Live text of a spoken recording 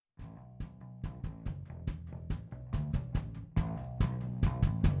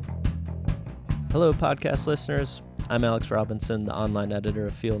Hello, podcast listeners. I'm Alex Robinson, the online editor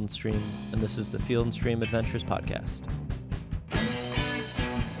of Field & Stream, and this is the Field & Stream Adventures podcast.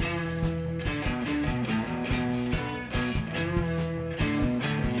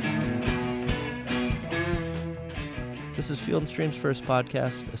 This is Field & Stream's first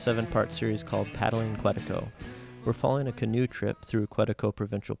podcast, a 7-part series called Paddling Quetico. We're following a canoe trip through Quetico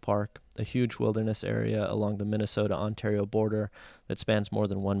Provincial Park, a huge wilderness area along the Minnesota-Ontario border that spans more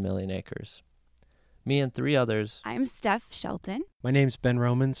than 1 million acres. Me and 3 others. I'm Steph Shelton. My name's Ben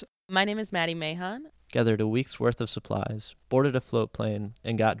Romans. My name is Maddie Mahon. Gathered a week's worth of supplies, boarded a float plane,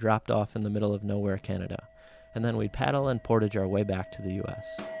 and got dropped off in the middle of nowhere, Canada. And then we'd paddle and portage our way back to the U.S.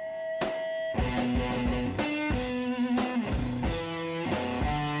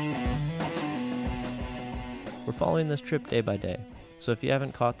 We're following this trip day by day, so if you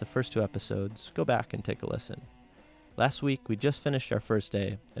haven't caught the first 2 episodes, go back and take a listen. Last week, we just finished our first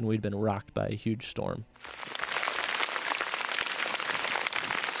day, and we'd been rocked by a huge storm.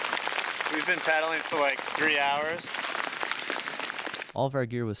 We've been paddling for like 3 hours. All of our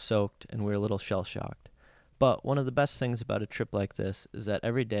gear was soaked, and we were a little shell-shocked. But one of the best things about a trip like this is that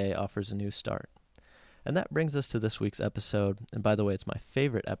every day offers a new start. And that brings us to this week's episode, and by the way, it's my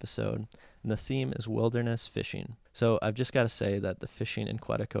favorite episode, and the theme is wilderness fishing. So I've just got to say that the fishing in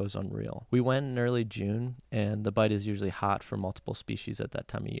Quetico is unreal. We went in early June, and the bite is usually hot for multiple species at that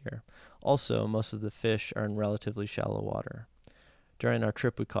time of year. Also, most of the fish are in relatively shallow water. During our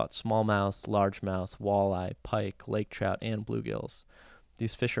trip, we caught smallmouth, largemouth, walleye, pike, lake trout, and bluegills.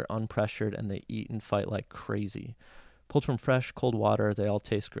 These fish are unpressured, and they eat and fight like crazy. Pulled from fresh, cold water, they all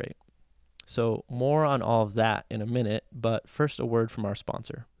taste great. So more on all of that in a minute, but first a word from our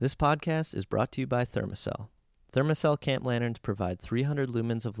sponsor. This podcast is brought to you by Thermacell. Thermacell camp lanterns provide 300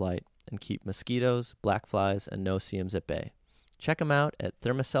 lumens of light and keep mosquitoes, black flies, and no-see-ums at bay. Check them out at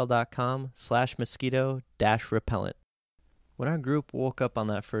thermacell.com/mosquito-repellent. When our group woke up on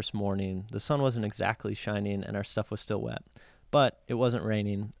that first morning, the sun wasn't exactly shining and our stuff was still wet. But it wasn't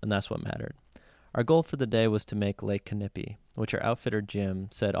raining, and that's what mattered. Our goal for the day was to make Lake Kanipi, which our outfitter Jim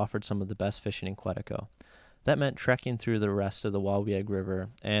said offered some of the best fishing in Quetico. That meant trekking through the rest of the Wawieg River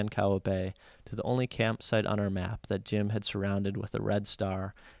and Cowa Bay to the only campsite on our map that Jim had surrounded with a red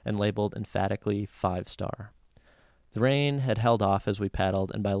star and labeled emphatically 5-star. The rain had held off as we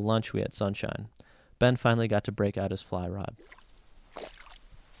paddled, and by lunch we had sunshine. Ben finally got to break out his fly rod.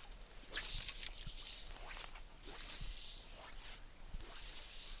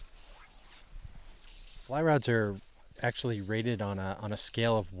 Fly rods are actually rated on a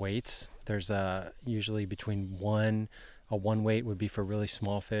scale of weights. There's usually between a 1 weight would be for really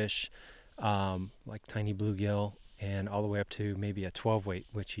small fish, like tiny bluegill, and all the way up to maybe a 12 weight,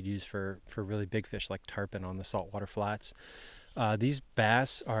 which you'd use for really big fish like tarpon on the saltwater flats. These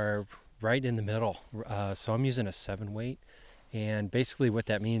bass are right in the middle, so I'm using a 7 weight, and basically what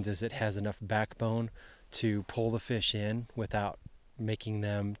that means is it has enough backbone to pull the fish in without making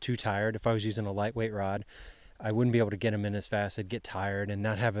them too tired. If I was using a lightweight rod, I wouldn't be able to get them in as fast. I'd get tired and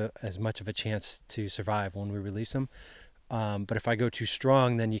not have as much of a chance to survive when we release them. But if I go too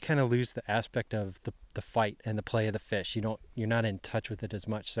strong, then you kind of lose the aspect of the fight and the play of the fish. You're not in touch with it as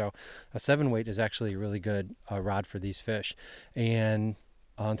much. So a 7 weight is actually a really good rod for these fish. And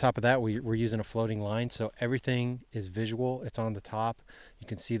on top of that, we're using a floating line, so everything is visual. It's on the top. You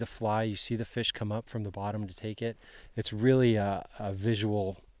can see the fly. You see the fish come up from the bottom to take it. It's really a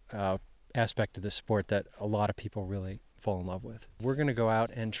visual aspect of the sport that a lot of people really fall in love with. We're going to go out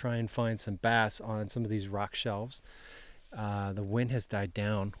and try and find some bass on some of these rock shelves. The wind has died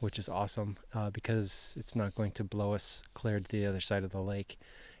down, which is awesome because it's not going to blow us clear to the other side of the lake.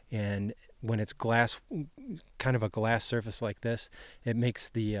 And when it's glass, kind of a glass surface like this, it makes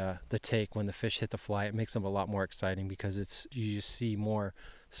the take when the fish hit the fly, it makes them a lot more exciting because you just see more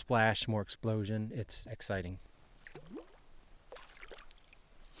splash, more explosion. It's exciting.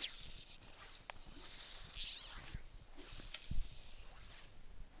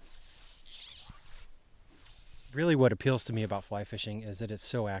 Really what appeals to me about fly fishing is that it's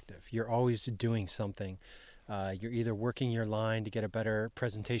so active. You're always doing something. You're either working your line to get a better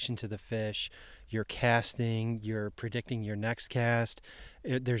presentation to the fish, you're casting, you're predicting your next cast.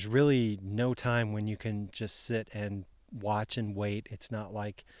 There's really no time when you can just sit and watch and wait. It's not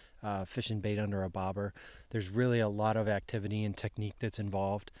like fishing bait under a bobber. There's really a lot of activity and technique that's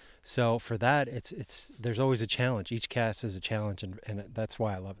involved. So for that, there's always a challenge. Each cast is a challenge, and that's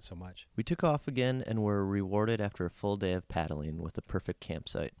why I love it so much. We took off again and were rewarded after a full day of paddling with a perfect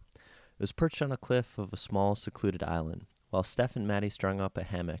campsite. It was perched on a cliff of a small, secluded island. While Steph and Maddie strung up a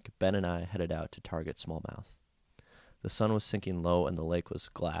hammock, Ben and I headed out to target smallmouth. The sun was sinking low and the lake was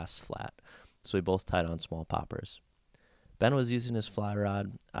glass flat. so we both tied on small poppers. Ben was using his fly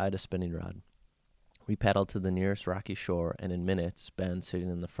rod, I had a spinning rod. We paddled to the nearest rocky shore, and in minutes, Ben, sitting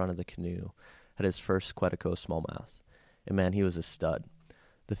in the front of the canoe, had his first Quetico smallmouth. And man, he was a stud.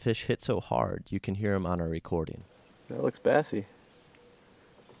 The fish hit so hard, you can hear him on our recording. That looks bassy.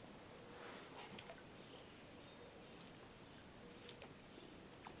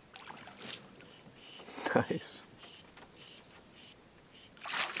 Nice.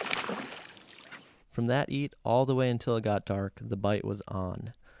 From that eat all the way until it got dark, the bite was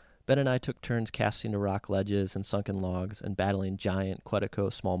on. Ben and I took turns casting to rock ledges and sunken logs and battling giant Quetico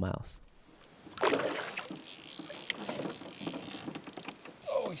smallmouth.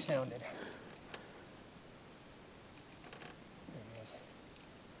 Oh, he sounded. There he is.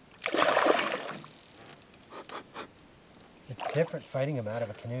 It's different fighting him out of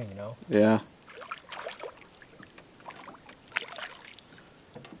a canoe, you know? Yeah.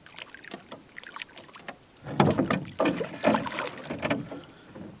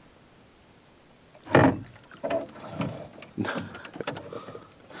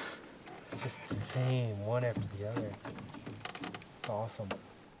 It's just the same, one after the other. It's awesome.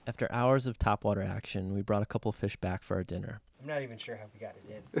 After hours of topwater action, we brought a couple fish back for our dinner. I'm not even sure how we got it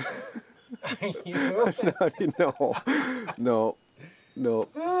in. No.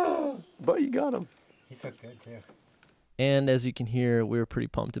 But you got him. He's so good, too. And as you can hear, we were pretty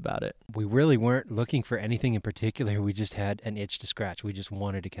pumped about it. We really weren't looking for anything in particular. We just had an itch to scratch. We just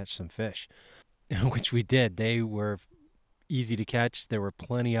wanted to catch some fish, which we did. They were easy to catch. There were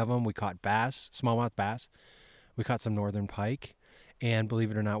plenty of them. We caught bass, smallmouth bass. We caught some northern pike. And believe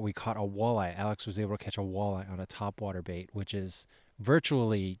it or not, we caught a walleye. Alex was able to catch a walleye on a topwater bait, which is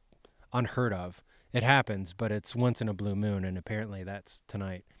virtually unheard of. It happens, but it's once in a blue moon, and apparently that's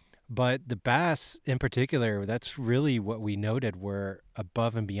tonight. But the bass in particular, that's really what we noted were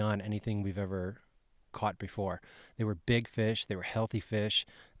above and beyond anything we've ever caught before. They were big fish, they were healthy fish,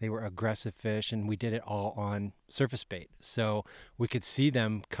 they were aggressive fish, and we did it all on surface bait. So we could see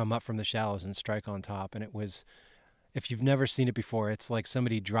them come up from the shallows and strike on top, and it was, if you've never seen it before, it's like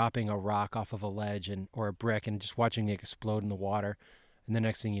somebody dropping a rock off of a ledge or a brick and just watching it explode in the water. And the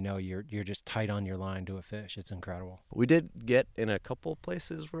next thing you know, you're just tight on your line to a fish. It's incredible. We did get in a couple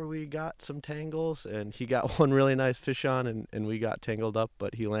places where we got some tangles, and he got one really nice fish on, and we got tangled up,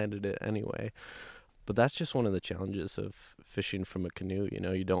 but he landed it anyway. But that's just one of the challenges of fishing from a canoe. You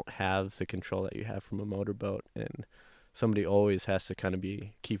know, you don't have the control that you have from a motorboat, and somebody always has to kind of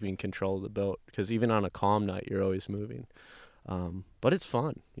be keeping control of the boat, because even on a calm night, you're always moving. But it's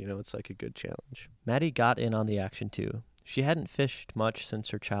fun. You know, it's like a good challenge. Maddie got in on the action too. She hadn't fished much since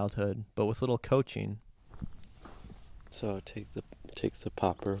her childhood, but with little coaching. So take the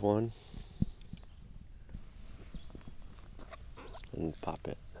popper one and pop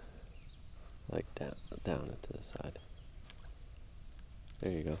it like down into the side.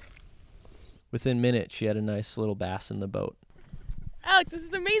 There you go. Within minutes, she had a nice little bass in the boat. Alex, this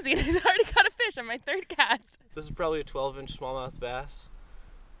is amazing. I already caught a fish on my third cast. This is probably a 12-inch smallmouth bass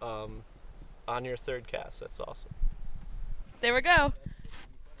on your third cast. That's awesome. There we go.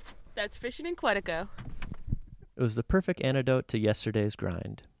 That's fishing in Quetico. It was the perfect antidote to yesterday's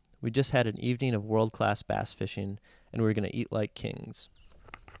grind. We just had an evening of world-class bass fishing, and we were going to eat like kings.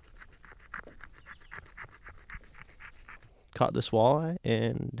 Caught this walleye,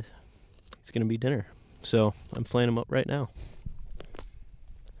 and it's going to be dinner. So I'm flaying him up right now.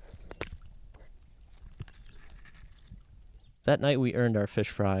 That night we earned our fish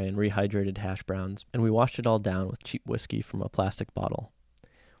fry and rehydrated hash browns, and we washed it all down with cheap whiskey from a plastic bottle.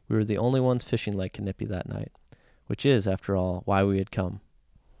 We were the only ones fishing Lake Kanippie that night, which is, after all, why we had come.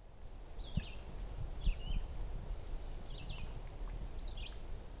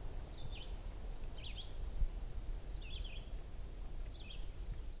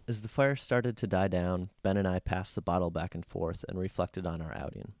 As the fire started to die down, Ben and I passed the bottle back and forth and reflected on our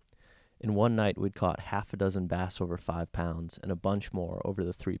outing. In one night, we'd caught half a dozen bass over 5 pounds and a bunch more over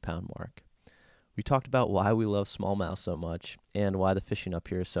the 3-pound mark. We talked about why we love smallmouth so much and why the fishing up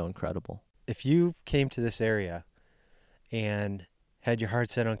here is so incredible. If you came to this area and had your heart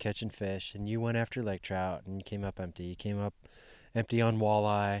set on catching fish and you went after lake trout and you came up empty on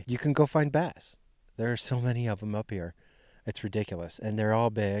walleye, you can go find bass. There are so many of them up here. It's ridiculous. And they're all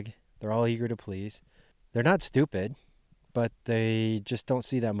big. They're all eager to please. They're not stupid, but they just don't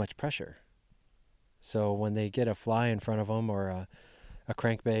see that much pressure. So when they get a fly in front of them or a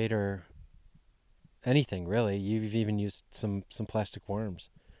crankbait or anything really, you've even used some plastic worms,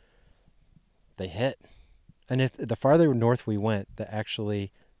 they hit. And the farther north we went, the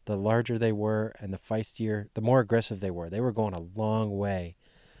larger they were and the feistier, the more aggressive they were. They were going a long way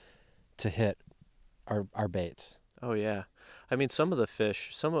to hit our baits. Oh, yeah. I mean, some of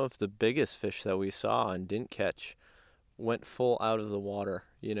the biggest fish that we saw and didn't catch went full out of the water,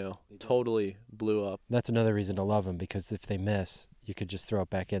 totally blew up. That's another reason to love them, because if they miss, you could just throw it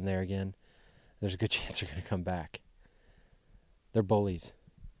back in there again. There's a good chance they're going to come back. They're bullies.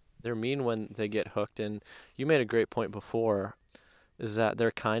 They're mean when they get hooked. And you made a great point before, is that they're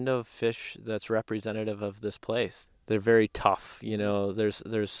kind of fish that's representative of this place. They're very tough,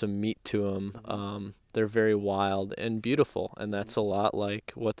 there's some meat to them. They're very wild and beautiful, and that's a lot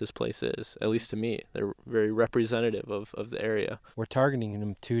like what this place is, at least to me. They're very representative of the area. We're targeting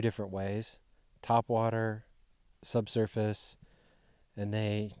them 2 different ways, topwater, subsurface, and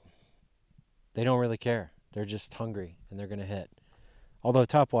they don't really care. They're just hungry, and they're going to hit. Although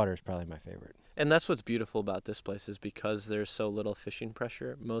topwater is probably my favorite. And that's what's beautiful about this place, is because there's so little fishing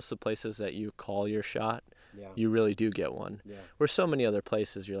pressure. Most of the places that you call your shot, you really do get one. Yeah. Where so many other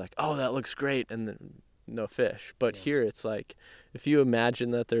places, you're like, oh, that looks great, and then no fish. But here it's like, if you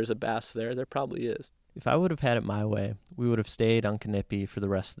imagine that there's a bass there probably is. If I would have had it my way, we would have stayed on Kanippie for the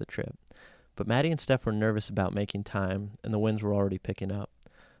rest of the trip. But Maddie and Steph were nervous about making time, and the winds were already picking up.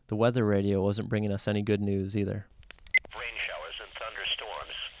 The weather radio wasn't bringing us any good news either. Rain showers and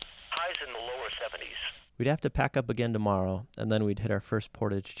thunderstorms. Highs in the lower 70s. We'd have to pack up again tomorrow, and then we'd hit our first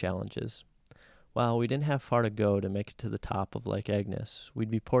portage challenges. While we didn't have far to go to make it to the top of Lake Agnes, we'd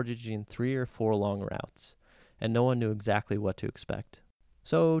be portaging 3 or 4 long routes, and no one knew exactly what to expect.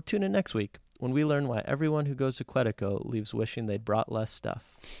 So tune in next week, when we learn why everyone who goes to Quetico leaves wishing they'd brought less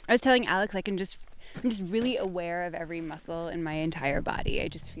stuff. I was telling Alex, I'm just really aware of every muscle in my entire body. I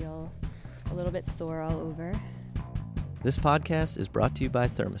just feel a little bit sore all over. This podcast is brought to you by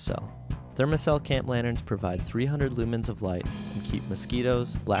Thermacell. Thermacell camp lanterns provide 300 lumens of light and keep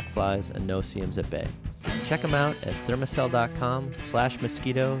mosquitoes, black flies, and no-see-ums at bay. Check them out at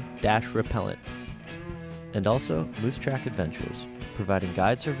thermacell.com/mosquito-repellent. And also Moose Track Adventures, providing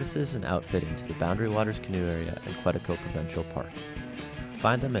guide services and outfitting to the Boundary Waters Canoe Area and Quetico Provincial Park.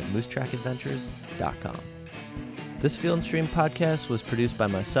 Find them at moosetrackadventures.com. This Field and Stream podcast was produced by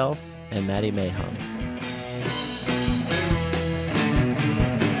myself and Maddie Mayhum.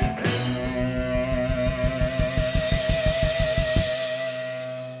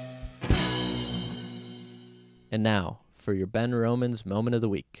 And now, for your Ben Romans Moment of the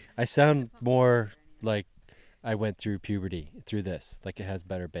Week. I sound more like I went through puberty through this, like it has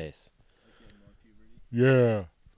better bass. Yeah.